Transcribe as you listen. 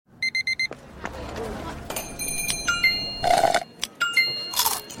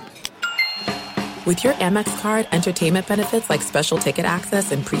With your Amex card, entertainment benefits like special ticket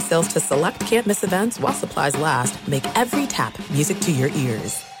access and pre-sales to select can't-miss events while supplies last make every tap music to your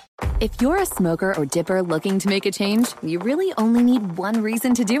ears. If you're a smoker or dipper looking to make a change, you really only need one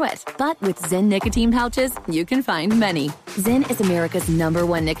reason to do it. But with Zyn nicotine pouches, you can find many. Zyn is America's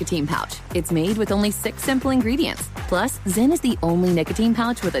 #1 nicotine pouch. It's made with only 6 simple ingredients. Plus, Zyn is the only nicotine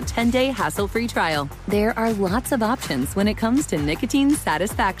pouch with a 10-day hassle-free trial. There are lots of options when it comes to nicotine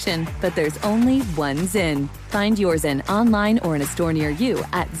satisfaction, but there's only one Zyn. Find your Zyn online or in a store near you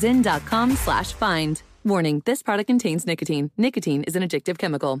at zyn.com/find. Warning, this product contains nicotine. Nicotine is an addictive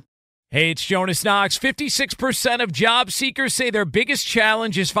chemical. Hey, it's Jonas Knox. 56% of job seekers say their biggest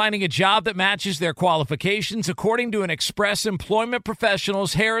challenge is finding a job that matches their qualifications, according to an Express Employment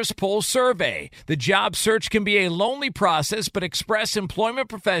Professionals Harris Poll survey. The job search can be a lonely process, but Express Employment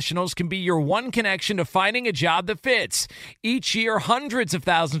Professionals can be your one connection to finding a job that fits. Each year, hundreds of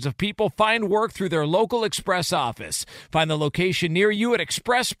thousands of people find work through their local Express office. Find the location near you at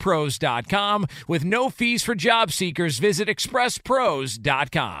expresspros.com. With no fees for job seekers, visit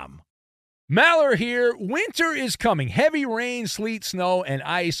expresspros.com. Maller here. Winter is coming. Heavy rain, sleet, snow, and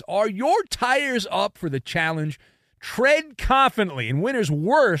ice. Are your tires up for the challenge? Tread confidently in winter's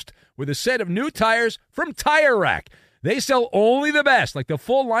worst with a set of new tires from Tire Rack. They sell only the best, like the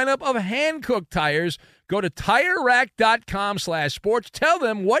full lineup of hand-cooked tires. Go to TireRack.com/sports. Tell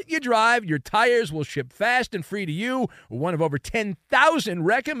them what you drive. Your tires will ship fast and free to you. One of over 10,000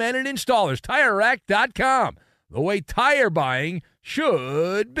 recommended installers. TireRack.com. The way tire buying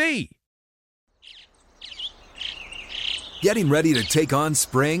should be. Getting ready to take on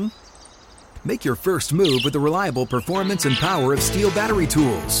spring? Make your first move with the reliable performance and power of Steel battery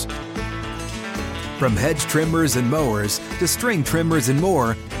tools. From hedge trimmers and mowers to string trimmers and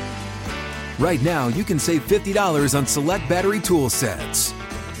more, right now you can save $50 on select battery tool sets.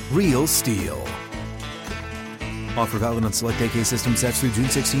 Real Steel. Offer valid on select AK system sets through June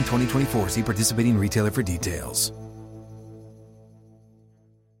 16, 2024. See participating retailer for details.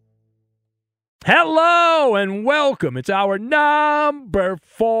 Hello and welcome. It's hour number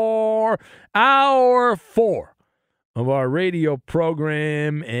 4 of our radio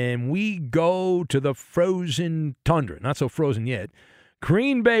program, and we go to the frozen tundra. Not so frozen yet.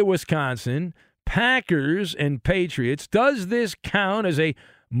 Green Bay, Wisconsin, Packers and Patriots. Does this count as a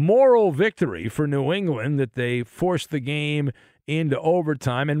moral victory for New England that they forced the game into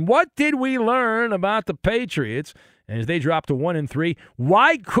overtime? And what did we learn about the Patriots as they dropped to 1-3?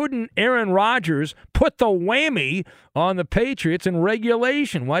 Why couldn't Aaron Rodgers put the whammy on the Patriots in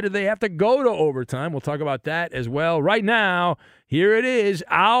regulation? Why did they have to go to overtime? We'll talk about that as well. Right now, here it is,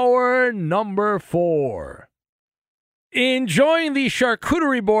 hour number 4. Enjoying the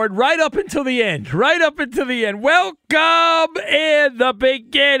charcuterie board right up until the end. Welcome in the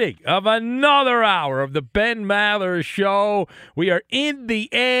beginning of another hour of the Ben Maller Show. We are in the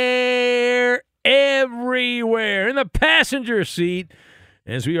air everywhere, in the passenger seat,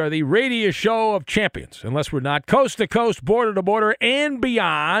 as we are the radio show of champions, unless we're not, coast to coast, border to border, and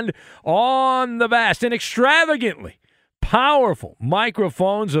beyond, on the vast and extravagantly powerful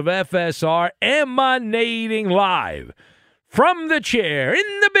microphones of FSR, emanating live from the chair,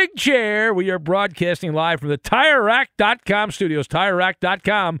 in the big chair. We are broadcasting live from the TireRack.com studios.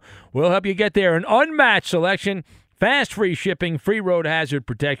 TireRack.com will help you get there. An unmatched selection, fast free shipping, free road hazard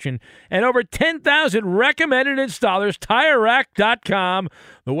protection, and over 10,000 recommended installers. TireRack.com,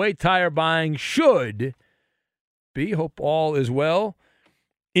 the way tire buying should be. Hope all is well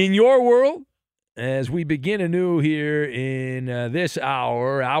in your world as we begin anew here in this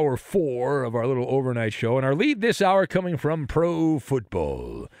hour 4 of our little overnight show. And our lead this hour coming from Pro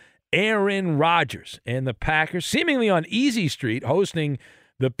Football. Aaron Rodgers and the Packers, seemingly on easy street, hosting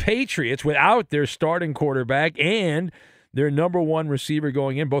the Patriots without their starting quarterback and their number 1 receiver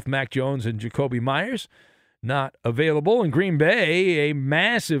going in, both Mac Jones and Jacoby Myers, not available. In Green Bay, a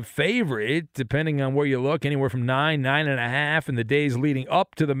massive favorite, depending on where you look, anywhere from 9.5 in the days leading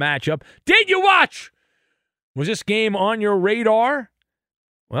up to the matchup. Did you watch? Was this game on your radar?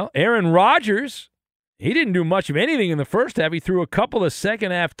 Well, Aaron Rodgers, he didn't do much of anything in the first half. He threw a couple of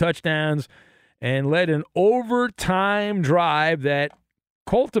second-half touchdowns and led an overtime drive that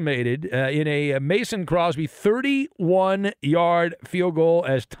culminated in a Mason Crosby 31-yard field goal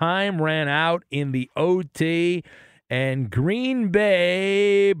as time ran out in the OT. And Green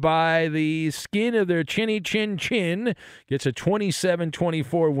Bay, by the skin of their chinny chin, gets a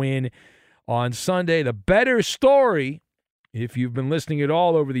 27-24 win on Sunday. The better story If you've been listening at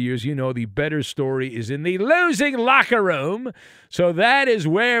all over the years, you know the better story is in the losing locker room. So that is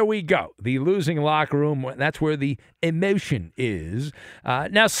where we go. The losing locker room, that's where the emotion is.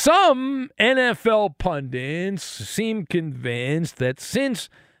 Now, some NFL pundits seem convinced that since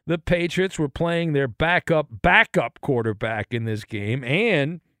the Patriots were playing their backup quarterback in this game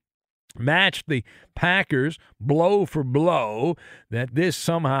and matched the Packers blow for blow, that this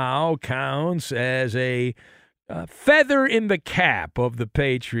somehow counts as a feather in the cap of the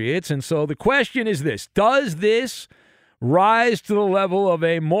Patriots. And so the question is this: does this rise to the level of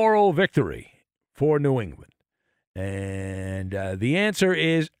a moral victory for New England? And the answer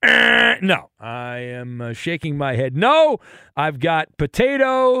is no. I am shaking my head no. I've got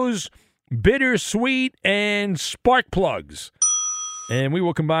potatoes, bittersweet, and spark plugs. And we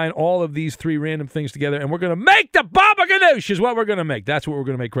will combine all of these three random things together, and we're going to make the Baba Ganoush is what we're going to make. That's what we're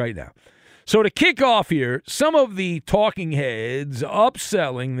going to make right now. So to kick off here, some of the talking heads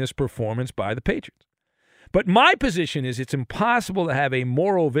upselling this performance by the Patriots. But my position is it's impossible to have a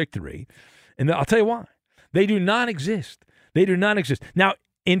moral victory, and I'll tell you why. They do not exist. They do not exist. Now,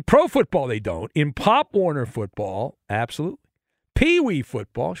 in pro football, they don't. In Pop Warner football, absolutely. Pee Wee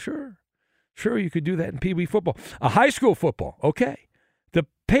football, sure. Sure, you could do that in Pee Wee football. A high school football, okay. The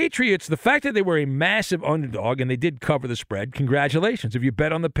Patriots, the fact that they were a massive underdog and they did cover the spread, congratulations. If you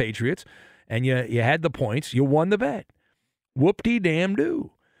bet on the Patriots and you had the points, you won the bet.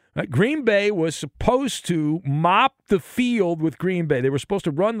 Whoop-de-damn-do. Green Bay was supposed to mop the field with Green Bay. They were supposed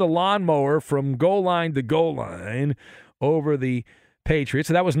to run the lawnmower from goal line to goal line over the Patriots.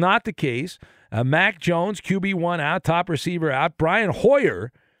 So that was not the case. Mac Jones, QB1 out, top receiver out. Brian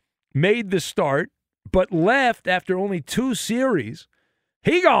Hoyer made the start, but left after only 2 series.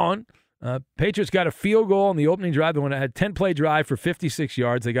 He gone. Patriots got a field goal on the opening drive. The one that had 10-play drive for 56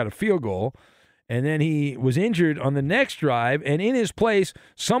 yards. They got a field goal. And then he was injured on the next drive. And in his place,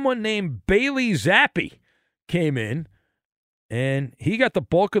 someone named Bailey Zappi came in. And he got the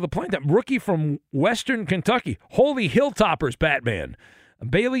bulk of the playing time. Rookie from Western Kentucky. Holy Hilltoppers, Batman.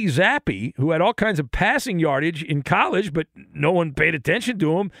 Bailey Zappi, who had all kinds of passing yardage in college, but no one paid attention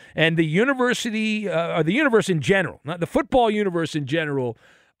to him. And the university, or the universe in general, not the football universe in general,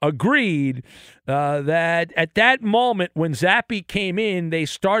 agreed that at that moment when Zappi came in, they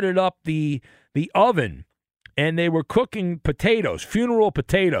started up the oven and they were cooking potatoes, funeral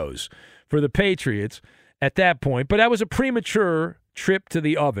potatoes for the Patriots at that point. But that was a premature trip to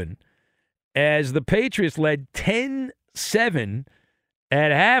the oven as the Patriots led 10-7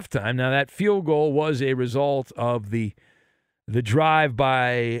 at halftime. Now, that field goal was a result of the drive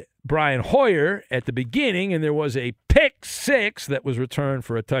by Brian Hoyer at the beginning, and there was a pick six that was returned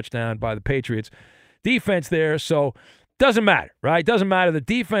for a touchdown by the Patriots defense there. So doesn't matter, right? Doesn't matter. The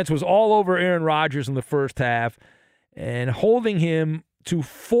defense was all over Aaron Rodgers in the first half and holding him to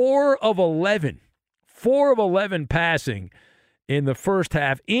 4 of 11 passing in the first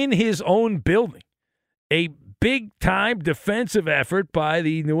half in his own building. A big-time defensive effort by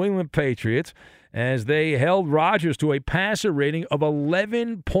the New England Patriots as they held Rodgers to a passer rating of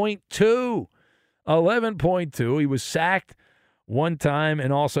 11.2. 11.2. He was sacked one time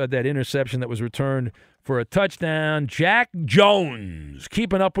and also had that interception that was returned for a touchdown. Jack Jones,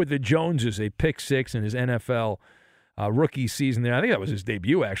 keeping up with the Joneses, a pick six in his NFL rookie season there. I think that was his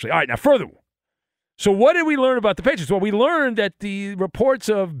debut, actually. All right, now furthermore. So what did we learn about the Patriots? Well, we learned that the reports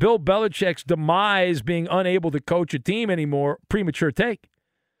of Bill Belichick's demise, being unable to coach a team anymore, premature take.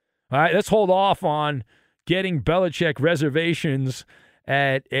 All right, let's hold off on getting Belichick reservations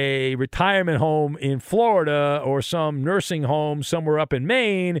at a retirement home in Florida or some nursing home somewhere up in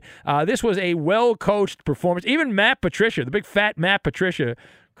Maine. This was a well-coached performance. Even Matt Patricia, the big fat Matt Patricia,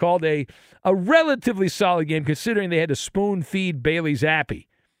 called a relatively solid game considering they had to spoon-feed Bailey Zappi.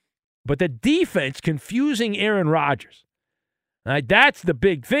 But the defense confusing Aaron Rodgers. That's the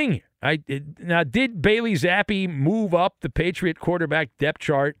big thing here. Now, did Bailey Zappi move up the Patriot quarterback depth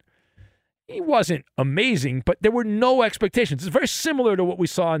chart? He wasn't amazing, but there were no expectations. It's very similar to what we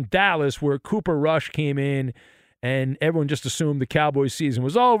saw in Dallas where Cooper Rush came in and everyone just assumed the Cowboys season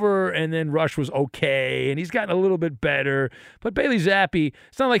was over, and then Rush was okay, and he's gotten a little bit better. But Bailey Zappi,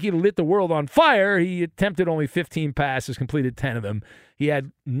 it's not like he lit the world on fire. He attempted only 15 passes, completed 10 of them. He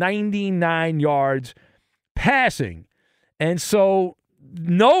had 99 yards passing. And so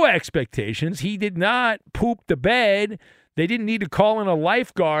no expectations. He did not poop the bed. They didn't need to call in a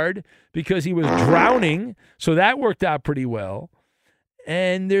lifeguard because he was drowning, so that worked out pretty well.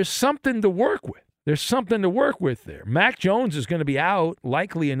 And there's something to work with. There's something to work with there. Mac Jones is going to be out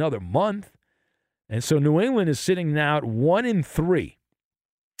likely another month. And so New England is sitting now at 1-3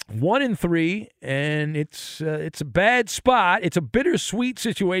 1-3, and it's a bad spot. It's a bittersweet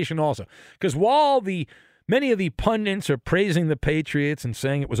situation also, because while many of the pundits are praising the Patriots and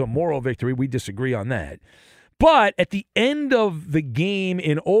saying it was a moral victory, we disagree on that. But at the end of the game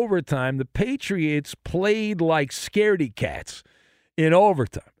in overtime, the Patriots played like scaredy cats in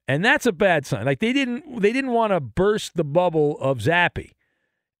overtime, and that's a bad sign. Like they didn't want to burst the bubble of Zappe.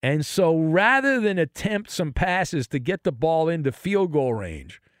 And so rather than attempt some passes to get the ball into field goal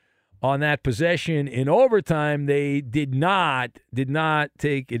range on that possession in overtime, they did not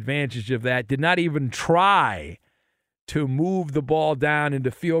take advantage of that, did not even try to move the ball down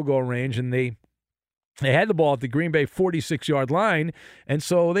into field goal range, and they had the ball at the Green Bay 46-yard line, and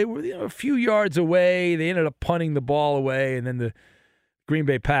so they were a few yards away. They ended up punting the ball away, and then the Green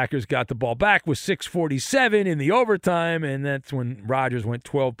Bay Packers got the ball back with 6:47 in the overtime, and that's when Rodgers went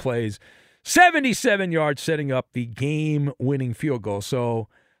 12 plays, 77 yards, setting up the game-winning field goal. So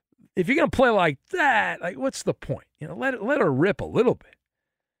if you're going to play like that, like what's the point? Let her rip a little bit.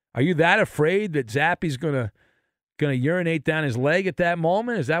 Are you that afraid that Zappe's going to urinate down his leg at that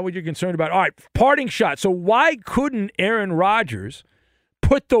moment? Is that what you're concerned about? All right, parting shot. So why couldn't Aaron Rodgers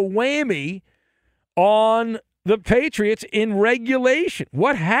put the whammy on the Patriots in regulation?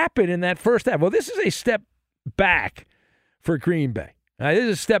 What happened in that first half? Well, this is a step back for Green Bay. This is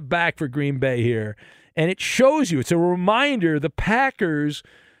a step back for Green Bay here, and it shows you, it's a reminder, the Packers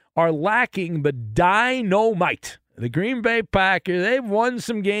are lacking the dynamite. The Green Bay Packers, they've won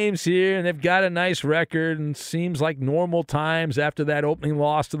some games here, and they've got a nice record, and seems like normal times after that opening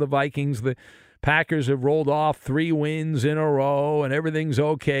loss to the Vikings. The Packers have rolled off 3 wins in a row, and everything's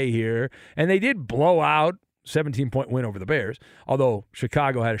okay here. And they did blow out 17-point win over the Bears, although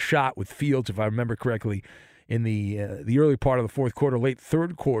Chicago had a shot with Fields, if I remember correctly, in the early part of the fourth quarter, late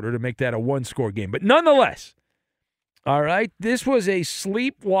third quarter, to make that a one-score game. But nonetheless, all right, this was a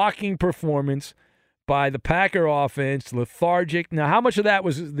sleepwalking performance by the Packer offense, lethargic. Now, how much of that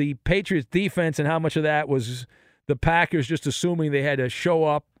was the Patriots defense and how much of that was the Packers just assuming they had to show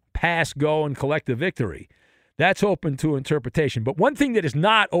up, pass, go, and collect a victory? That's open to interpretation. But one thing that is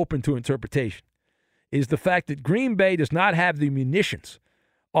not open to interpretation is the fact that Green Bay does not have the munitions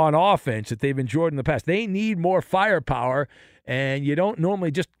on offense that they've enjoyed in the past. They need more firepower, and you don't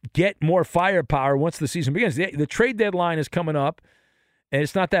normally just get more firepower once the season begins. The trade deadline is coming up, and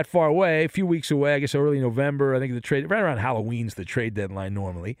it's not that far away, a few weeks away, I guess early November. I think the trade, right around Halloween's the trade deadline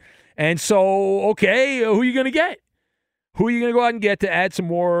normally. And so, okay, who are you going to get? Who are you going to go out and get to add some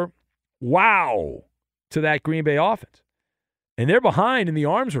more wow to that Green Bay offense? And they're behind in the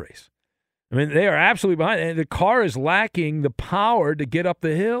arms race. I mean, they are absolutely behind. And the car is lacking the power to get up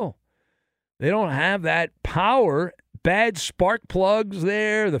the hill. They don't have that power. Bad spark plugs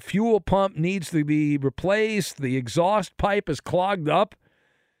there. The fuel pump needs to be replaced. The exhaust pipe is clogged up.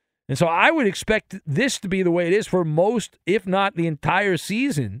 And so I would expect this to be the way it is for most, if not the entire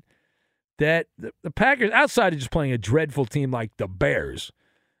season, that the Packers, outside of just playing a dreadful team like the Bears,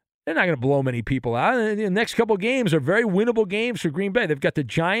 they're not going to blow many people out. And the next couple games are very winnable games for Green Bay. They've got the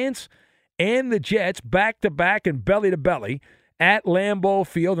Giants and the Jets back-to-back and belly-to-belly at Lambeau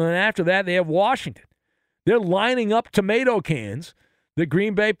Field. And then after that, they have Washington. They're lining up tomato cans, the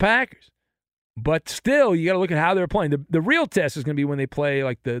Green Bay Packers. But still, you got to look at how they're playing. The real test is going to be when they play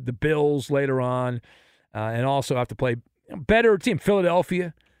like the Bills later on, and also have to play a better team.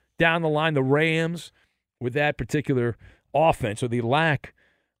 Philadelphia, down the line, the Rams, with that particular offense or the lack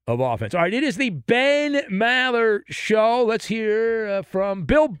of offense. All right, it is the Ben Maller Show. Let's hear from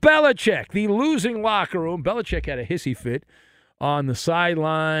Bill Belichick, the losing locker room. Belichick had a hissy fit on the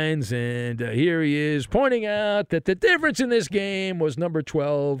sidelines, and here he is pointing out that the difference in this game was number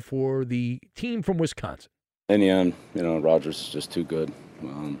 12 for the team from Wisconsin. In the end, Rodgers is just too good.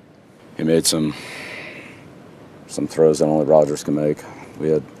 He made some throws that only Rodgers can make. We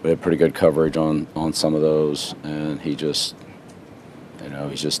had pretty good coverage on some of those, and he just,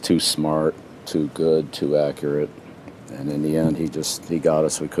 he's just too smart, too good, too accurate. And in the end, he got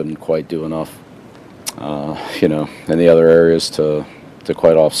us. We couldn't quite do enough. In the other areas to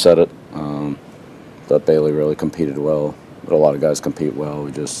quite offset it. But Bailey really competed well. But a lot of guys compete well.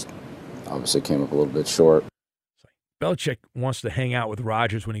 We just obviously came up a little bit short. Belichick wants to hang out with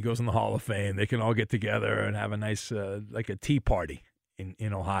Rodgers when he goes in the Hall of Fame. They can all get together and have a nice, like a tea party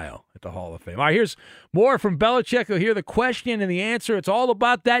in Ohio at the Hall of Fame. All right, here's more from Belichick. You'll hear the question and the answer. It's all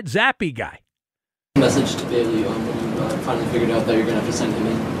about that Zappe guy. Message to Bailey when you finally figured out that you're going to have to send him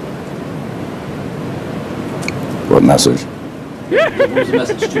in. What message? What was the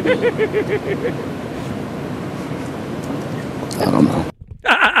message to Bailey? I don't know.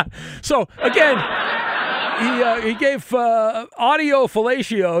 So, again, he gave audio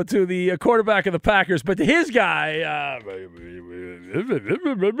fellatio to the quarterback of the Packers, but to his guy.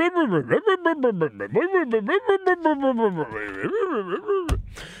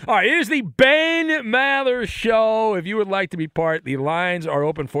 All right, here's the Ben Maller Show. If you would like to be part, the lines are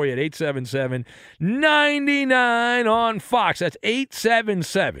open for you at 877-99 on Fox. That's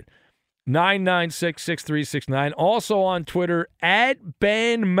 877-996-6369. Also on Twitter, at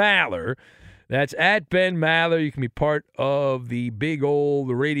Ben Maller. That's at Ben Maller. You can be part of the big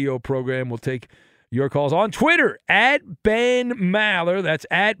old radio program. We'll take your calls on Twitter, at Ben Maller. That's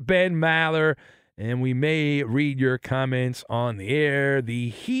at Ben Maller. And we may read your comments on the air. The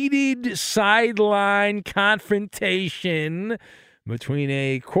heated sideline confrontation between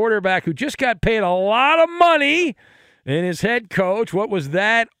a quarterback who just got paid a lot of money and his head coach. What was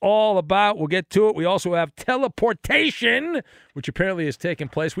that all about? We'll get to it. We also have teleportation, which apparently has taken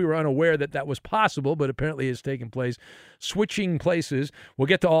place. We were unaware that that was possible, but apparently has taken place. Switching places. We'll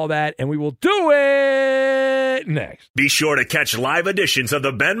get to all that, and we will do it next. Be sure to catch live editions of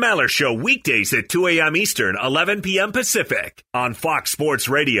the Ben Maller Show weekdays at 2 a.m. Eastern, 11 p.m. Pacific on Fox Sports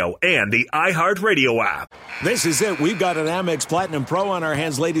Radio and the iHeartRadio app. This is it. We've got an Amex Platinum Pro on our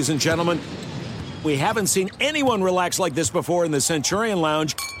hands, ladies and gentlemen. We haven't seen anyone relax like this before in the Centurion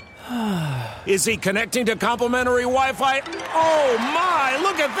Lounge. Is he connecting to complimentary Wi-Fi? Oh, my!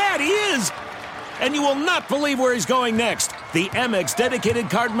 Look at that! He is! And you will not believe where he's going next. The Amex dedicated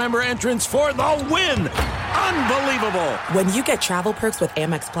card member entrance for the win! Unbelievable! When you get travel perks with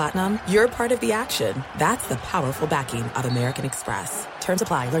Amex Platinum, you're part of the action. That's the powerful backing of American Express. Terms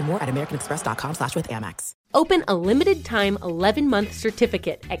apply. Learn more at americanexpress.com/withAmex. Open a limited-time 11-month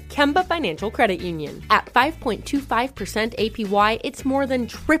certificate at Kemba Financial Credit Union. At 5.25% APY, it's more than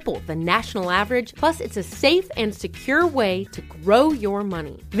triple the national average, plus it's a safe and secure way to grow your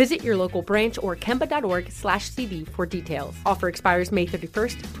money. Visit your local branch or kemba.org/CD for details. Offer expires May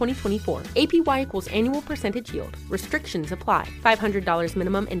 31st, 2024. APY equals annual percentage yield. Restrictions apply. $500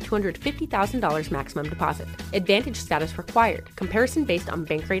 minimum and $250,000 maximum deposit. Advantage status required. Comparison based on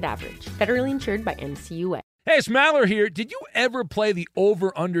bank rate average. Federally insured by NCUA. Hey, it's Maller here. Did you ever play the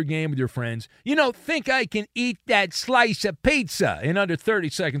over-under game with your friends? You know, think I can eat that slice of pizza in under 30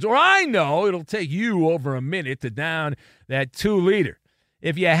 seconds. Or I know it'll take you over a minute to down that 2-liter.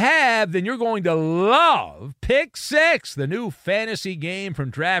 If you have, then you're going to love Pick Six, the new fantasy game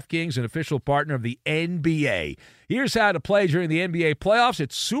from DraftKings, an official partner of the NBA. Here's how to play during the NBA playoffs.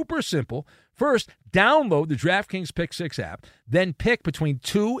 It's super simple. First, download the DraftKings Pick Six app, then pick between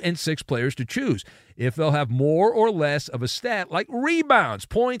 2 and 6 players to choose if they'll have more or less of a stat like rebounds,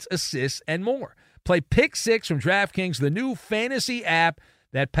 points, assists, and more. Play Pick Six from DraftKings, the new fantasy app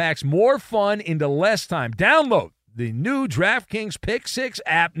that packs more fun into less time. Download the new DraftKings Pick Six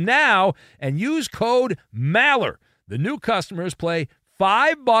app now and use code MALLER. The new customers play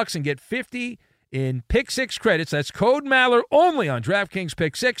 $5 and get 50 in Pick Six credits. That's code MALLER only on DraftKings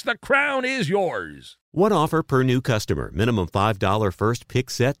Pick Six. The crown is yours. One offer per new customer. Minimum $5 first pick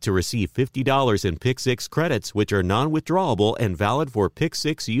set to receive $50 in Pick Six credits, which are non-withdrawable and valid for Pick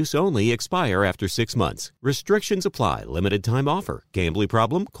Six use only. Expire after 6 months. Restrictions apply. Limited time offer. Gambling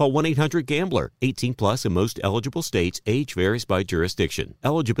problem? Call 1-800-GAMBLER. 18 plus in most eligible states. Age varies by jurisdiction.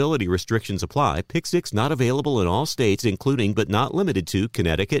 Eligibility restrictions apply. Pick Six not available in all states, including but not limited to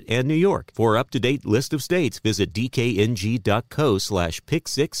Connecticut and New York. For up-to-date list of states, visit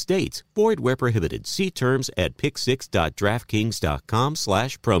dkng.co/pick6states. Void where prohibited. See terms at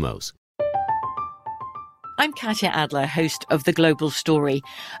pick6.draftkings.com/promos. I'm Katya Adler, host of The Global Story.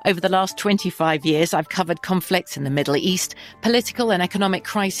 Over the last 25 years, I've covered conflicts in the Middle East, political and economic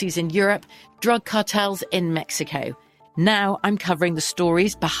crises in Europe, drug cartels in Mexico. Now I'm covering the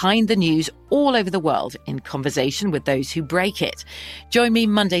stories behind the news all over the world in conversation with those who break it. Join me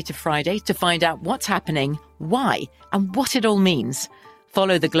Monday to Friday to find out what's happening, why, and what it all means.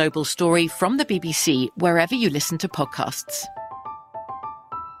 Follow The Global Story from the BBC wherever you listen to podcasts.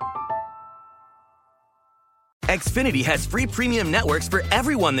 Xfinity has free premium networks for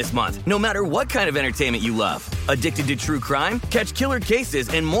everyone this month, no matter what kind of entertainment you love. Addicted to true crime? Catch killer cases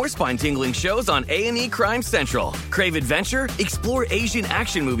and more spine-tingling shows on A&E Crime Central. Crave adventure? Explore Asian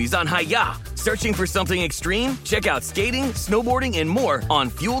action movies on Hi-Ya. Searching for something extreme? Check out skating, snowboarding, and more on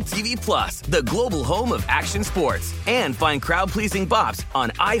Fuel TV Plus, the global home of action sports. And find crowd-pleasing bops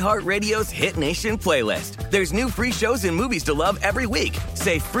on iHeartRadio's Hit Nation playlist. There's new free shows and movies to love every week.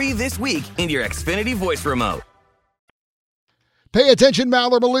 Say free this week in your Xfinity voice remote. Pay attention,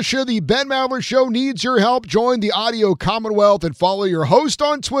 Maller Militia. The Ben Maller Show needs your help. Join the audio commonwealth and follow your host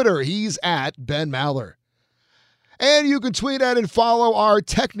on Twitter. He's at Ben Maller. And you can tweet at and follow our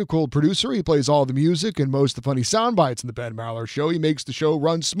technical producer. He plays all the music and most of the funny sound bites in the Ben Maller Show. He makes the show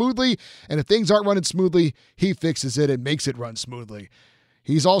run smoothly, and if things aren't running smoothly, he fixes it and makes it run smoothly.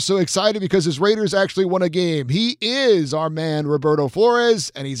 He's also excited because his Raiders actually won a game. He is our man, Roberto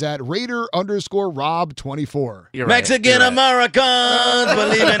Flores, and he's at Raider_Rob24. Right. Mexican Americans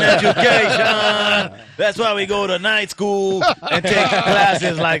believe in education. That's why we go to night school and take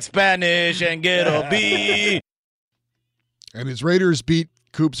classes like Spanish and get a B. And his Raiders beat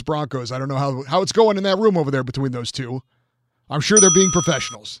Coop's Broncos. I don't know how it's going in that room over there between those two. I'm sure they're being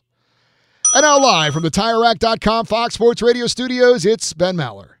professionals. And now live from the TireRack.com Fox Sports Radio studios, it's Ben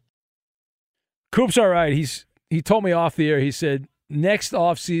Maller. Coop's all right. He told me off the air, he said, next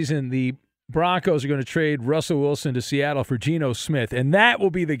offseason, the Broncos are going to trade Russell Wilson to Seattle for Geno Smith, and that will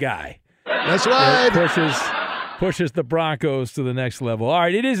be the guy. That's right. That pushes the Broncos to the next level. All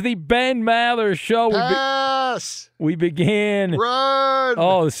right, it is the Ben Maller Show. Pass. We began. Run.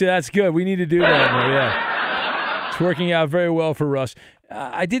 Oh, see, that's good. We need to do that more, yeah. It's working out very well for Russ.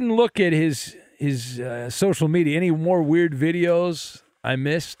 I didn't look at his social media. Any more weird videos I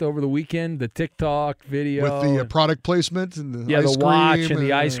missed over the weekend? The TikTok video. With the product placement and the ice the cream. watch and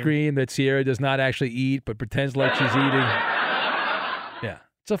the ice cream that Sierra does not actually eat but pretends like she's eating. Yeah,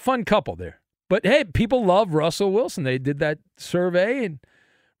 it's a fun couple there. But, hey, people love Russell Wilson. They did that survey, and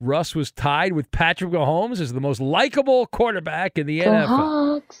Russ was tied with Patrick Mahomes as the most likable quarterback in the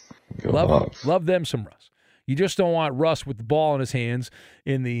NFL. Love them some Russ. You just don't want Russ with the ball in his hands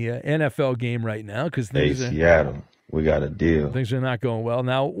in the NFL game right now because Seattle, we got a deal. Things are not going well.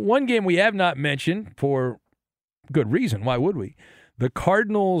 Now, one game we have not mentioned for good reason. Why would we? The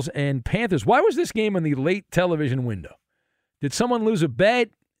Cardinals and Panthers. Why was this game in the late television window? Did someone lose a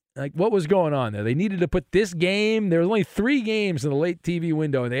bet? Like, what was going on there? They needed to put this game. There was only 3 games in the late TV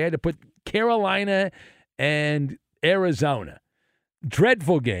window, and they had to put Carolina and Arizona.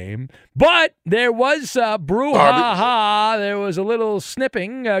 Dreadful game, but there was brouhaha. There was a little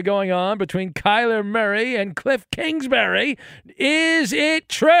snipping going on between Kyler Murray and Cliff Kingsbury. Is it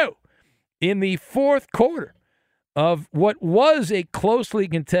true? In the fourth quarter of what was a closely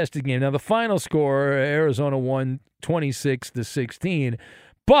contested game. Now, the final score, Arizona won 26-16,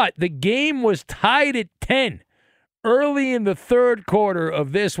 but the game was tied at 10 early in the third quarter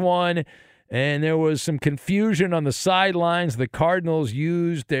of this one. And there was some confusion on the sidelines. The Cardinals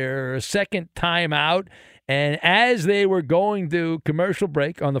used their second timeout. And as they were going to commercial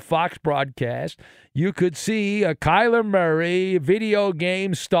break on the Fox broadcast, you could see a Kyler Murray, video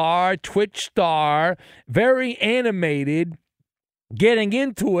game star, Twitch star, very animated, getting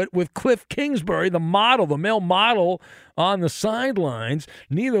into it with Cliff Kingsbury, the male model, on the sidelines.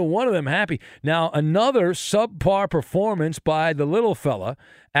 Neither one of them happy. Now, another subpar performance by the little fella,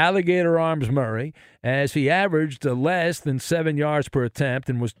 Alligator Arms Murray, as he averaged less than 7 yards per attempt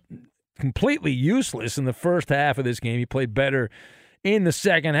and was completely useless in the first half of this game. He played better in the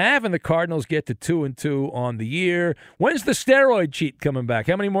second half, and the Cardinals get to 2-2 on the year. When's the steroid cheat coming back?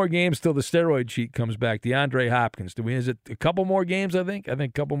 How many more games till the steroid cheat comes back? DeAndre Hopkins. Is it a couple more games, I think? I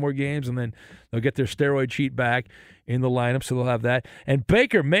think a couple more games, and then they'll get their steroid cheat back in the lineup, so they'll have that. And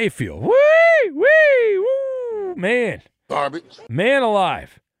Baker Mayfield. Woo, man. Garbage. Man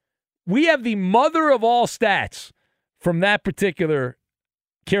alive. We have the mother of all stats from that particular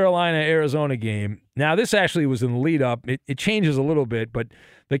Carolina-Arizona game. Now, this actually was in the lead-up. It changes a little bit, but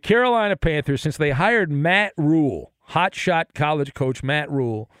the Carolina Panthers, since they hired Matt Rule, hotshot college coach Matt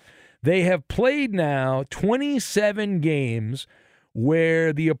Rule, they have played now 27 games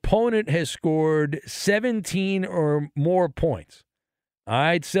where the opponent has scored 17 or more points. All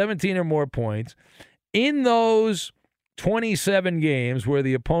right, 17 or more points. In those 27 games where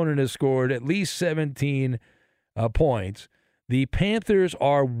the opponent has scored at least 17 points, the Panthers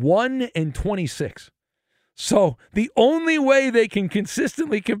are 1-26. So the only way they can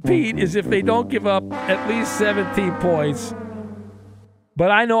consistently compete is if they don't give up at least 17 points.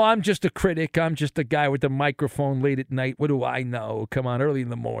 But I know I'm just a critic. I'm just a guy with a microphone late at night. What do I know? Come on, early in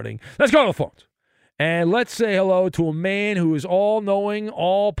the morning. Let's go to the phones. And let's say hello to a man who is all-knowing,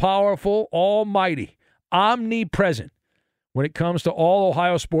 all-powerful, almighty, omnipresent when it comes to all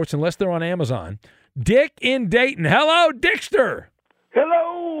Ohio sports, unless they're on Amazon. Dick in Dayton. Hello, Dickster.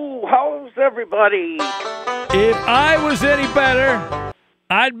 Hello. How's everybody? If I was any better,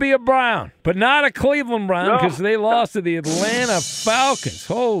 I'd be a Brown, but not a Cleveland Brown because they lost to the Atlanta Falcons.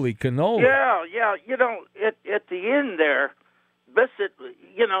 Holy cannoli. Yeah. You know, at the end there, Bissett,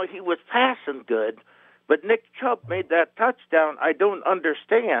 he was passing good, but Nick Chubb made that touchdown. I don't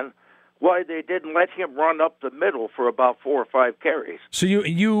understand why they didn't let him run up the middle for about 4 or 5 carries. So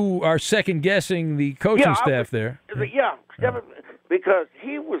you are second-guessing the coaching staff there. Yeah, because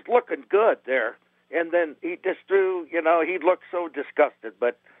he was looking good there, and then he just threw, he looked so disgusted.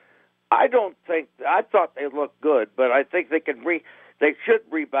 But I thought they looked good, but I think they should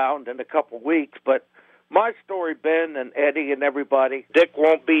rebound in a couple weeks. But my story, Ben and Eddie and everybody, Dick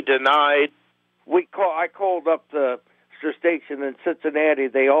won't be denied. I called up the station in Cincinnati.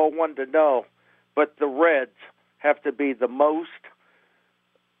 They all wanted to know, but the Reds have to be the most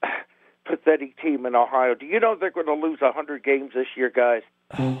pathetic team in Ohio. Do you know they're going to lose 100 games this year, guys?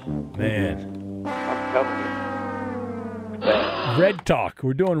 Man. I'm telling you. Red Talk.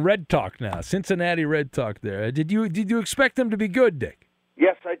 We're doing Red Talk now. Cincinnati Red Talk there. Did you expect them to be good, Dick?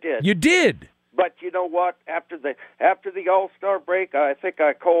 Yes, I did. You did? But you know what? After the All-Star break, I think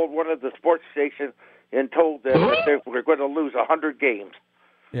I called one of the sports stations and told them that they were going to lose 100 games.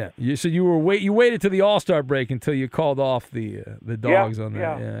 Yeah. So you waited to the All-Star break until you called off the dogs on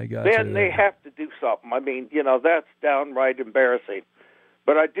that. Yeah, I got you. Then they have to do something. I mean, that's downright embarrassing.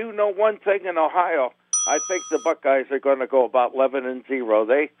 But I do know one thing in Ohio. I think the Buckeyes are going to go about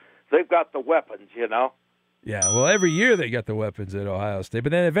 11-0. They've got the weapons, Yeah, well, every year they got the weapons at Ohio State,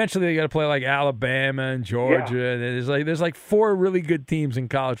 but then eventually they got to play like Alabama and Georgia, and there's like 4 really good teams in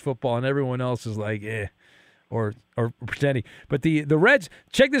college football, and everyone else is like, or pretending. But the Reds,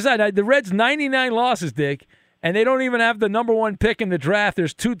 check this out. The Reds 99 losses, Dick, and they don't even have the number 1 pick in the draft.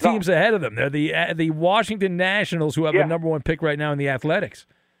 There's 2 teams ahead of them. They're the Washington Nationals, who have the number 1 pick right now in the Athletics.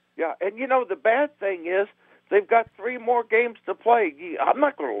 Yeah, and the bad thing is they've got 3 more games to play. I'm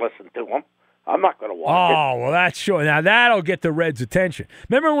not going to listen to them. I'm not going to watch it. Oh, well, that's sure. Now, that'll get the Reds' attention.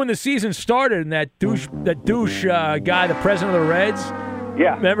 Remember when the season started and that douche guy, the president of the Reds?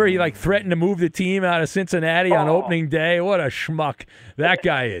 Yeah. Remember he, threatened to move the team out of Cincinnati on opening day? What a schmuck that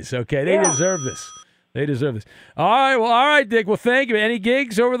guy is, okay? They deserve this. They deserve this. All right, Dick. Well, thank you. Any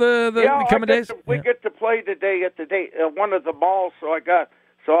gigs over the coming days? We get to play today at one of the malls, so I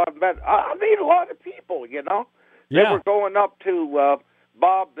meet a lot of people, They were going up to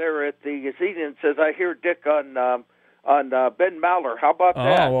Bob there at the Zenith and says, I hear Dick on Ben Maller. How about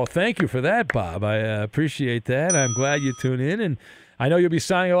that? Oh, well, thank you for that, Bob. I appreciate that. I'm glad you tune in, and I know you'll be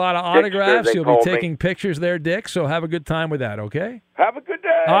signing a lot of autographs. You'll be taking pictures there, Dick, so have a good time with that, okay? Have a good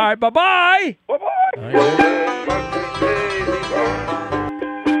day. All right, bye-bye. Bye-bye.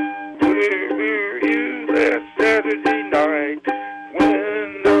 Where you last Saturday night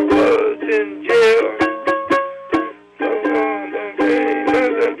when I was in jail?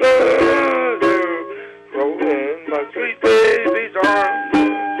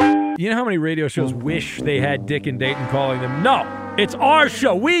 You know how many radio shows wish they had Dick in Dayton calling them? No, it's our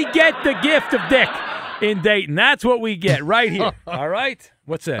show. We get the gift of Dick in Dayton. That's what we get right here. All right?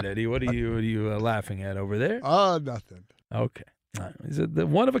 What's that, Eddie? What are you laughing at over there? Nothing. Okay. He's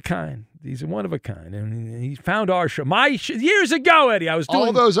one of a kind. He's one of a kind, and he found our show. Years ago, Eddie, I was doing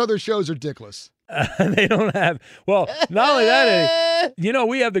all those other shows are dickless. They don't have. Well, not only that, Eddie,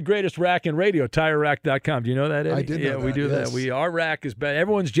 we have the greatest rack in radio, TireRack.com. Do you know that, Eddie? I did know that, we do yes. that. Our rack is better.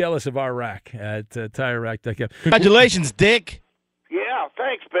 Everyone's jealous of our rack at TireRack.com. Congratulations, Dick. Yeah,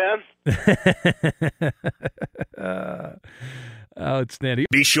 thanks, Ben. Outstanding.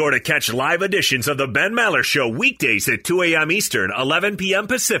 Be sure to catch live editions of the Ben Maller Show weekdays at 2 a.m. Eastern, 11 p.m.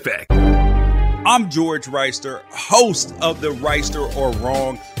 Pacific. I'm George Reister, host of the Reister or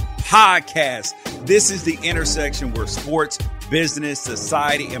Wrong podcast. This is the intersection where sports, business,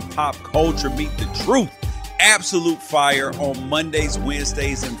 society, and pop culture meet the truth. Absolute fire on Mondays,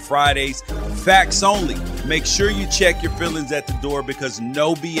 Wednesdays, and Fridays. Facts only. Make sure you check your feelings at the door because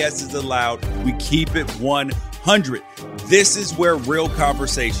no BS is allowed. We keep it 100. This is where real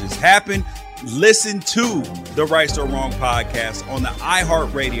conversations happen. Listen to the Right or Wrong podcast on the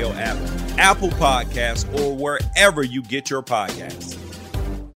iHeartRadio app, Apple Podcasts, or wherever you get your podcasts.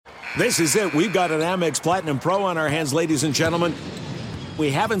 This is it. We've got an Amex Platinum Pro on our hands, ladies and gentlemen. We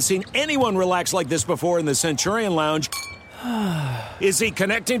haven't seen anyone relax like this before in the Centurion Lounge. Is he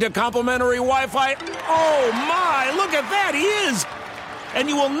connecting to complimentary Wi-Fi? Oh, my. Look at that. He is. And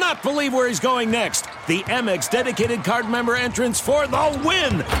you will not believe where he's going next. The Amex dedicated card member entrance for the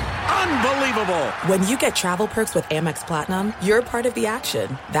win. Unbelievable. When you get travel perks with Amex Platinum, you're part of the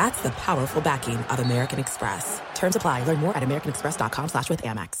action. That's the powerful backing of American Express. Terms apply. Learn more at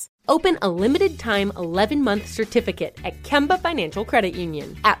americanexpress.com/withAmex. Open a limited-time 11-month certificate at Kemba Financial Credit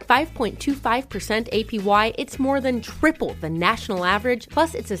Union. At 5.25% APY, it's more than triple the national average,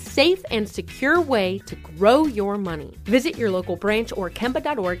 plus it's a safe and secure way to grow your money. Visit your local branch or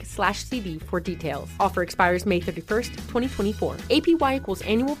kemba.org/CD for details. Offer expires May 31st, 2024. APY equals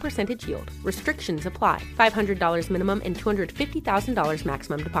annual percentage yield. Restrictions apply. $500 minimum and $250,000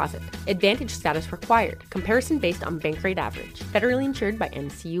 maximum deposit. Advantage status required. Comparison based on bank rate average. Federally insured by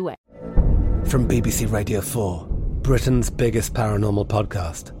NCUA. From BBC Radio 4, Britain's biggest paranormal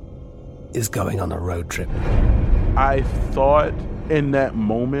podcast is going on a road trip. I thought in that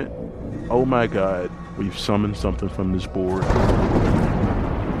moment, oh my God, we've summoned something from this board.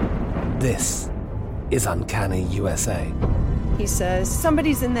 This is Uncanny USA. He says,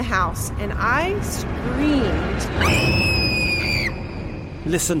 somebody's in the house, and I screamed.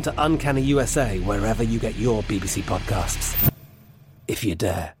 Listen to Uncanny USA wherever you get your BBC podcasts, if you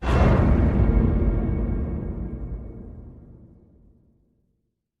dare.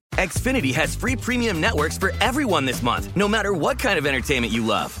 Xfinity has free premium networks for everyone this month, no matter what kind of entertainment you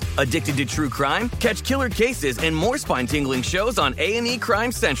love. Addicted to true crime? Catch killer cases and more spine-tingling shows on A&E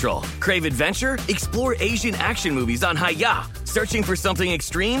Crime Central. Crave adventure? Explore Asian action movies on Hi-YAH. Searching for something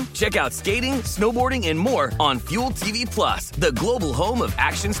extreme? Check out skating, snowboarding, and more on Fuel TV Plus, the global home of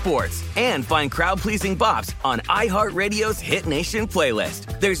action sports. And find crowd-pleasing bops on iHeartRadio's Hit Nation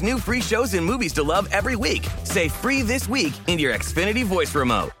playlist. There's new free shows and movies to love every week. Say free this week in your Xfinity voice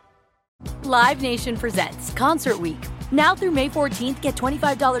remote. Live Nation presents Concert Week. Now through May 14th, get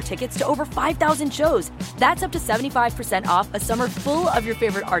 $25 tickets to over 5,000 shows. That's up to 75% off a summer full of your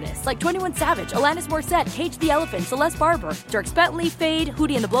favorite artists like 21 Savage, Alanis Morissette, Cage the Elephant, Celeste Barber, Dierks Bentley, Fade,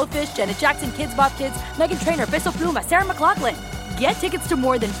 Hootie and the Blowfish, Janet Jackson, Kids Bop Kids, Meghan Trainor, Peso Pluma, Sarah McLachlan. Get tickets to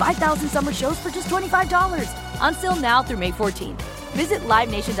more than 5,000 summer shows for just $25. On sale now through May 14th. Visit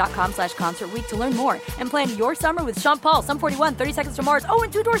LiveNation.com/Concert Week to learn more and plan your summer with Sean Paul, Sum 41, 30 Seconds to Mars,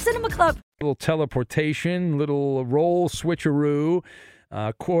 and Two Door Cinema Club. Little teleportation, little roll switcheroo.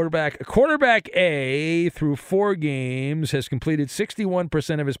 Quarterback A, through 4 games, has completed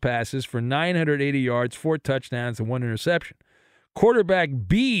 61% of his passes for 980 yards, 4 touchdowns, and 1 interception. Quarterback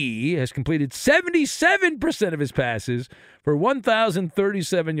B has completed 77% of his passes for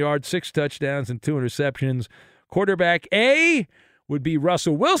 1,037 yards, 6 touchdowns, and 2 interceptions. Quarterback A would be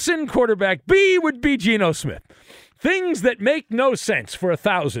Russell Wilson. Quarterback B would be Geno Smith. Things that make no sense for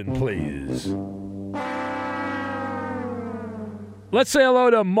 1,000, please. Let's say hello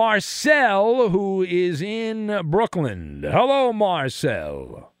to Marcel, who is in Brooklyn. Hello,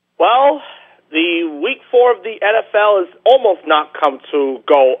 Marcel. Well, the week 4 of the NFL has almost not come to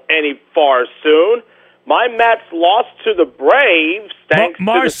go any far soon. My Mets lost to the Braves thanks to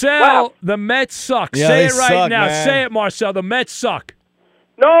Marcel, the Mets suck. Yeah, say they it right suck, now. man. Say it, Marcel. The Mets suck.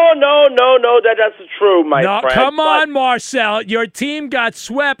 No, that's true, my No, friend. come on, Marcel. Your team got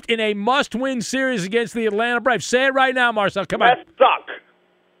swept in a must-win series against the Atlanta Braves. Say it right now, Marcel. Come The on. Mets suck.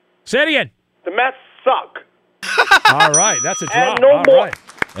 Say it again. The Mets suck. All right, that's a drop. And no All more. right.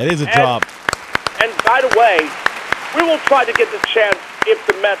 It is a And- drop. And by the way, we will try to get the chance if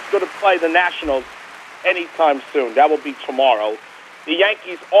the Mets go to play the Nationals anytime soon. That will be tomorrow. The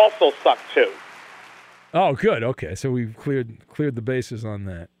Yankees also suck too. Oh, good. Okay, so we've cleared the bases on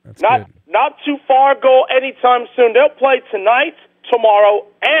that. That's Not good. not too far go anytime soon. They'll play tonight, tomorrow,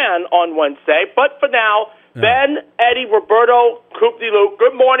 and on Wednesday. But for now, Ben, Eddie, Roberto, Coop de Luke,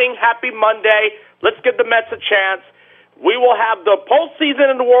 good morning. Happy Monday. Let's give the Mets a chance. We will have the postseason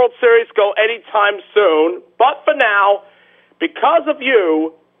in the World Series go anytime soon. But for now, because of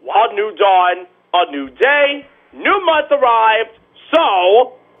you, a new dawn, a new day, new month arrived.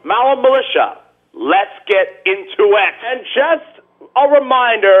 So, Maller Militia, let's get into it. And just a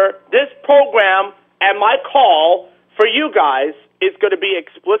reminder, this program and my call for you guys is going to be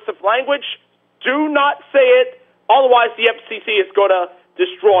explicit language. Do not say it, otherwise the FCC is going to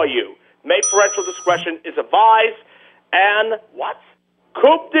destroy you. May parental discretion is advised. And what?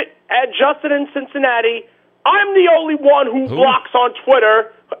 Coop and Justin in Cincinnati, I'm the only one who blocks on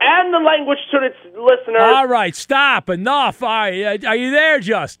Twitter and the language to its listeners. All right, stop. Enough. All right, are you there,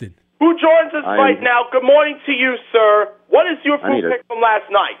 Justin? Who joins us right now? Good morning to you, sir. What is your food pick from last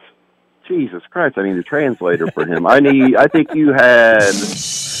night? Jesus Christ, I need a translator for him. I think you had,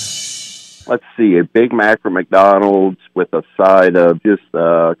 let's see, a Big Mac from McDonald's with a side of just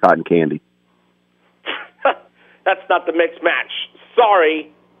cotton candy. That's not the mixed match.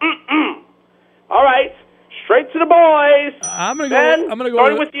 Sorry. All right, straight to the boys. I'm gonna go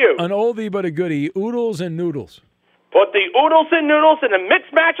starting with you. An oldie but a goodie. Oodles and noodles. Put the oodles and noodles in a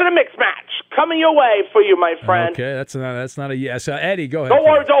mixed match and a mixed match. coming your way for you, my friend. Okay, that's not a yes. Eddie, go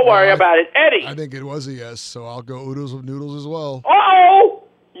ahead. Don't worry about it. Eddie. I think it was a yes, so I'll go oodles of noodles as well. Uh-oh!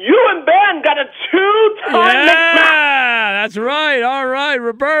 You and Ben got a 2-time Yeah, that's right. All right,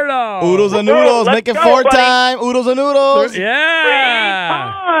 Roberto. Oodles and noodles. Make it 4-time. Oodles and noodles.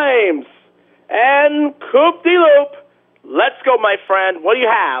 Yeah. 3 times. And Coop de Loop. Let's go, my friend. What do you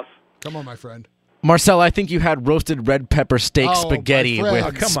have? Come on, my friend. Marcel, I think you had roasted red pepper steak spaghetti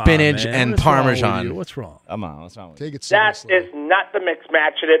with spinach and Parmesan. What's wrong? Come on, what's wrong with you? Take it That seriously. is not the mix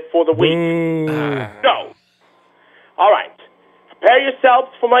match in it for the week. No. All right. Prepare yourselves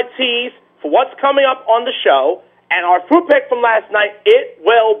for my tease for what's coming up on the show. And our fruit pick from last night, it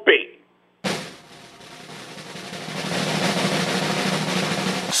will be.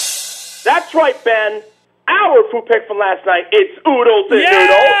 That's right, Ben. Our fruit pick from last night, it's Oodles and Noodles.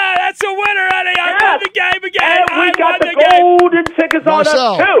 Yeah, that's a winner, Eddie. I won the game again. And we got the golden tickets on us,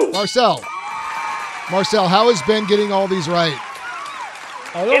 too. Marcel, how has Ben getting all these right?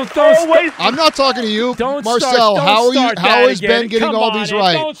 I'm not talking to you. Don't Marcel, start how is again. Ben getting Come all on, these Ed.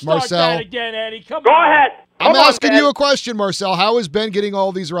 right? Don't start Marcel. that again, Eddie. Come Go on. ahead. I'm Come on, asking Ben. you a question, Marcel. How is Ben getting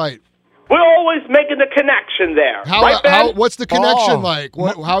all these right? We're always making the connection there. right, Ben? What's the connection like?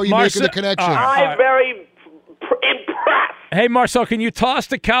 How are you making the connection? I'm very impressed. Hey, Marcel, can you toss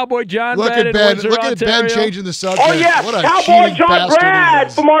the Cowboy John Look Brad at in Ben. Windsor, Look at Ben Ontario? changing the subject. Oh, yes. What a Cowboy cheating John bastard he Brad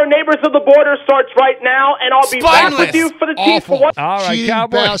is. from our neighbors of the border starts right now, and I'll be back with you for the tease for what? All right, Cheating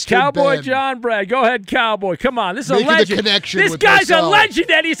Cowboy bastard Ben. John Brad. Go ahead, Cowboy. Come on. This is Making a the legend. connection This with guy's a Marcel. legend,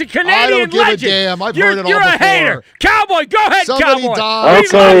 Eddie. He's a I Canadian don't give a legend. damn. I've you're, heard it all You're a before. hater. Cowboy, go ahead, Somebody Cowboy. died.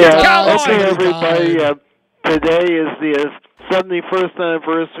 We love you, Okay, Cowboy. everybody. Today is the 71st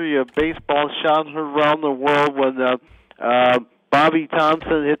anniversary of baseball shot around the world when Bobby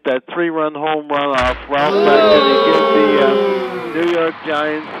Thompson hit that 3-run home run off Ralph Beckett to give the New York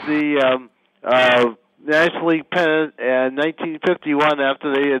Giants the National League pennant in 1951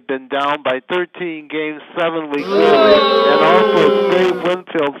 after they had been down by 13 games 7 weeks earlier. And also it's Dave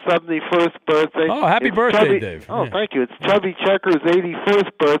Winfield's 71st birthday. Oh, happy It's birthday, Dave. Oh, Yeah. thank you. It's Chubby Checker's 81st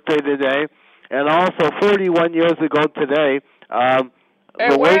birthday today. And also 41 years ago today, the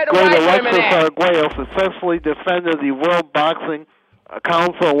late great Alexis Arguello successfully defended the World Boxing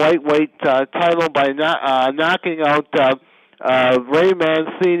Council lightweight title by knocking out Ray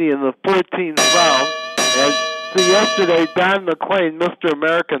Mancini in the 14th round. And see, yesterday, Don McLean, Mr.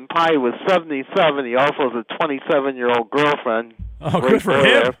 American Pie, was 77. He also has a 27-year-old girlfriend. Oh, good for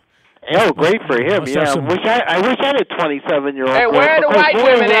him. Oh, great for him. Must Yeah, have some- I wish I had a 27-year-old Hey, girl. where are the because white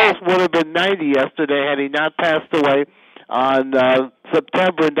Willie women Willis at? would have been 90 yesterday had he not passed away on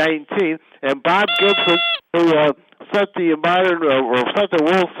September 19th. And Bob Gibson, who set the set the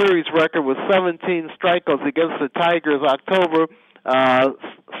World Series record with 17 strikeouts against the Tigers October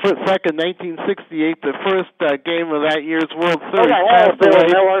 2nd, 1968, the first game of that year's World Series, passed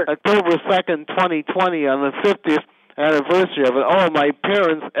away October 2nd, 2020, on the 50th anniversary of it. Oh, my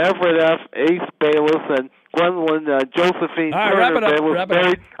parents, Everett F. Ace Bayless and Gwendolyn Josephine All right, Turner Bayless, wrap it up.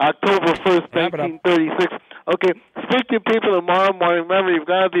 married October 1st, Wrap it up. 1936. Okay, speak to people tomorrow morning. Remember, you've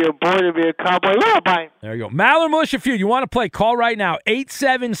got to be a boy to be a cowboy. Bye. There you go. Maller Militia Feud. You want to play? Call right now.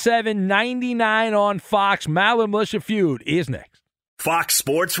 877-99 on Fox. Maller Militia Feud is next. Fox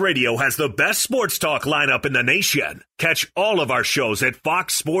Sports Radio has the best sports talk lineup in the nation. Catch all of our shows at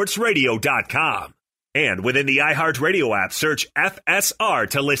foxsportsradio.com. And within the iHeartRadio app, search FSR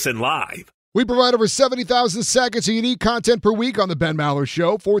to listen live. We provide over 70,000 seconds of unique content per week on the Ben Maller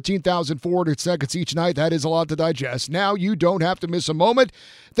Show. 14,400 seconds each night. That is a lot to digest. Now you don't have to miss a moment.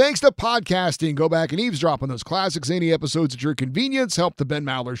 Thanks to podcasting. Go back and eavesdrop on those classics. Any episodes at your convenience. Help the Ben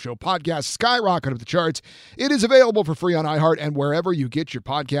Maller Show podcast skyrocket up the charts. It is available for free on iHeart and wherever you get your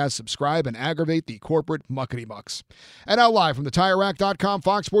podcasts. Subscribe and aggravate the corporate muckety mucks. And now live from the TireRack.com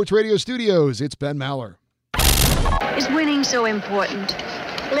Fox Sports Radio studios, it's Ben Maller. Is winning so important?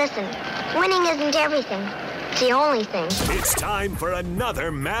 Listen, winning isn't everything. It's the only thing. It's time for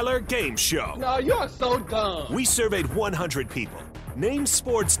another Maller Game Show. No, you're so dumb. We surveyed 100 people. Name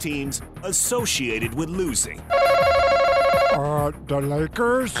sports teams associated with losing. The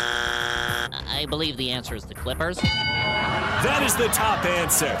Lakers? I believe the answer is the Clippers. That is the top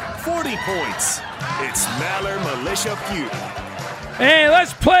answer. 40 points. It's Maller Militia Feud. Hey,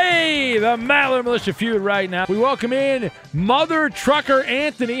 let's play the Maller Militia Feud right now. We welcome in Mother Trucker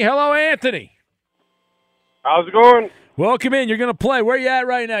Anthony. Hello, Anthony. How's it going? Welcome in. You're going to play. Where you at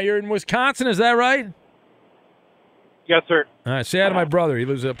right now? You're in Wisconsin, is that right? Yes, sir. All right, say hi to my brother. He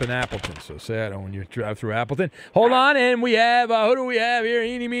lives up in Appleton, so say hi to him when you drive through Appleton. Hold on, and we have, who do we have here?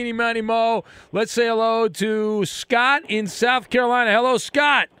 Eeny, meeny, miny, mo. Let's say hello to Scott in South Carolina. Hello,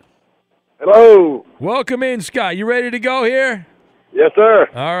 Scott. Hello. Welcome in, Scott. You ready to go here? Yes, sir.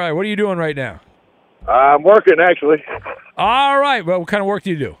 All right. What are you doing right now? I'm working, actually. All right. Well, what kind of work do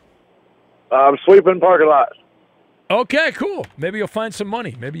you do? I'm sweeping parking lots. Okay, cool. Maybe you'll find some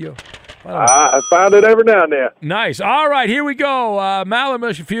money. Maybe you'll... I find it every now and then. Nice. All right, here we go. Maller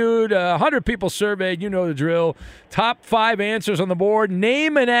Militia Feud, 100 people surveyed. You know the drill. Top 5 answers on the board.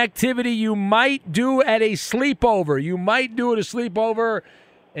 Name an activity you might do at a sleepover. You might do at a sleepover.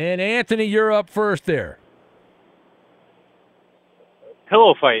 And, Anthony, you're up first there.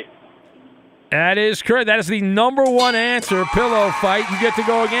 Pillow fight. That is correct. That is the number 1 answer, pillow fight. You get to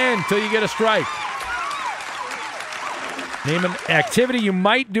go again until you get a strike. Name an activity you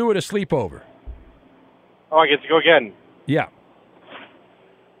might do at a sleepover. Oh, I get to go again. Yeah.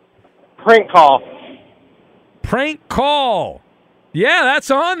 Prank call. Prank call. Yeah,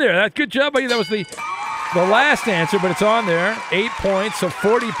 that's on there. That's good job by you. That was the last answer, but it's on there. 8 points, so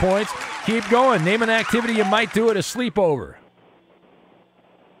 40 points. Keep going. Name an activity you might do at a sleepover.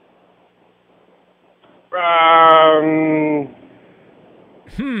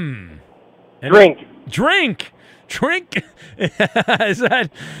 Drink. Is that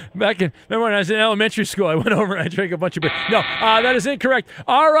back in? Remember when I was in elementary school? I went over and I drank a bunch of beer. No, that is incorrect.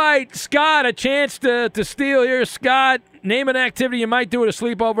 All right, Scott, a chance to steal here. Scott, name an activity you might do at a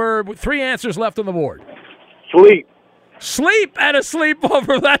sleepover. 3 answers left on the board. Sleep at a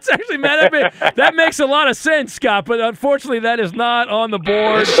sleepover. That's actually, man, that makes a lot of sense, Scott. But unfortunately, that is not on the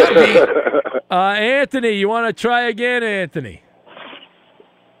board. Anthony, you want to try again, Anthony?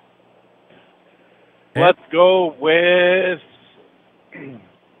 Let's go with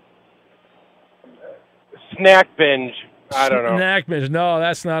snack binge. I don't know. Snack binge. No,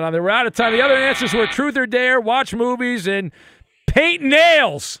 that's not on there. We're out of time. The other answers were truth or dare, watch movies, and paint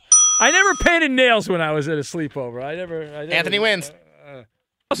nails. I never painted nails when I was at a sleepover. I never Anthony wins.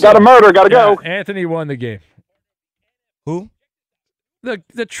 Got a murder. Got to go. Anthony won the game. Who?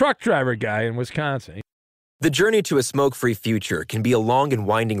 The truck driver guy in Wisconsin. The journey to a smoke-free future can be a long and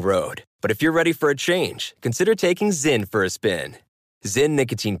winding road. But if you're ready for a change, consider taking Zyn for a spin. Zyn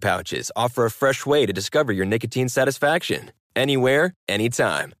nicotine pouches offer a fresh way to discover your nicotine satisfaction. Anywhere,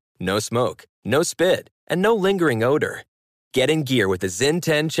 anytime. No smoke, no spit, and no lingering odor. Get in gear with the Zyn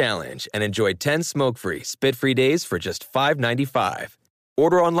 10 Challenge and enjoy 10 smoke-free, spit-free days for just $5.95.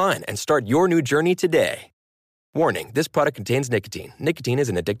 Order online and start your new journey today. Warning, this product contains nicotine. Nicotine is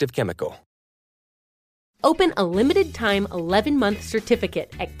an addictive chemical. Open a limited-time 11-month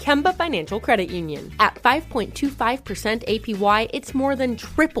certificate at Kemba Financial Credit Union. At 5.25% APY, it's more than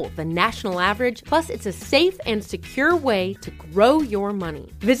triple the national average, plus it's a safe and secure way to grow your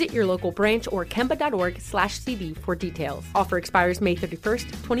money. Visit your local branch or kemba.org/cb for details. Offer expires May 31st,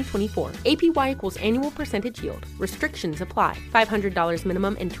 2024. APY equals annual percentage yield. Restrictions apply. $500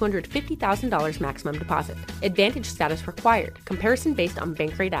 minimum and $250,000 maximum deposit. Advantage status required. Comparison based on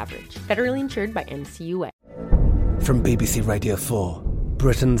bank rate average. Federally insured by NCUA. From BBC Radio 4,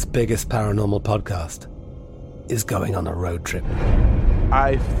 Britain's biggest paranormal podcast is going on a road trip.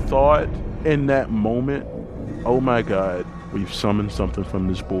 I thought in that moment, oh my God, we've summoned something from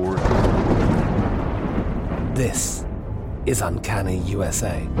this board. This is Uncanny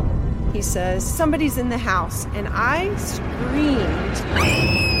USA. He says, somebody's in the house, and I screamed.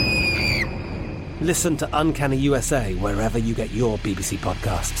 Listen to Uncanny USA wherever you get your BBC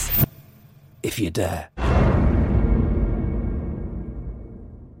podcasts, if you dare.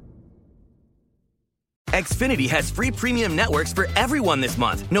 Xfinity has free premium networks for everyone this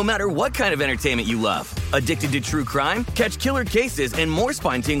month, no matter what kind of entertainment you love. Addicted to true crime? Catch killer cases and more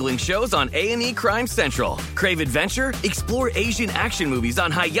spine-tingling shows on A&E Crime Central. Crave adventure? Explore Asian action movies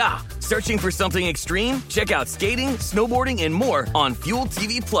on Hi-YAH. Searching for something extreme? Check out skating, snowboarding, and more on Fuel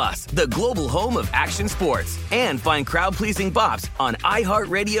TV Plus, the global home of action sports. And find crowd-pleasing bops on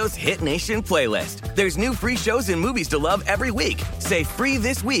iHeartRadio's Hit Nation playlist. There's new free shows and movies to love every week. Say free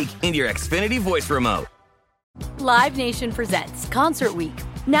this week in your Xfinity voice remote. Live Nation presents Concert Week.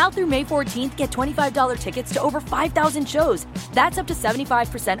 Now through May 14th, get $25 tickets to over 5,000 shows. That's up to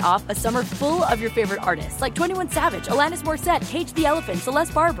 75% off a summer full of your favorite artists like 21 Savage, Alanis Morissette, Cage the Elephant,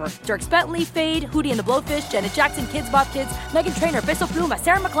 Celeste Barber, Dierks Bentley, Fade, Hootie and the Blowfish, Janet Jackson, Kids Bop Kids, Meghan Trainor, Bissell Pluma,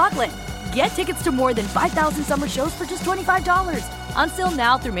 Sarah McLachlan. Get tickets to more than 5,000 summer shows for just $25. Until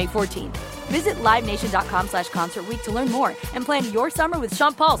now through May 14th. Visit LiveNation.com/Concert Week to learn more and plan your summer with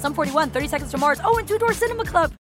Sean Paul, Sum 41, 30 Seconds to Mars, and Two Door Cinema Club.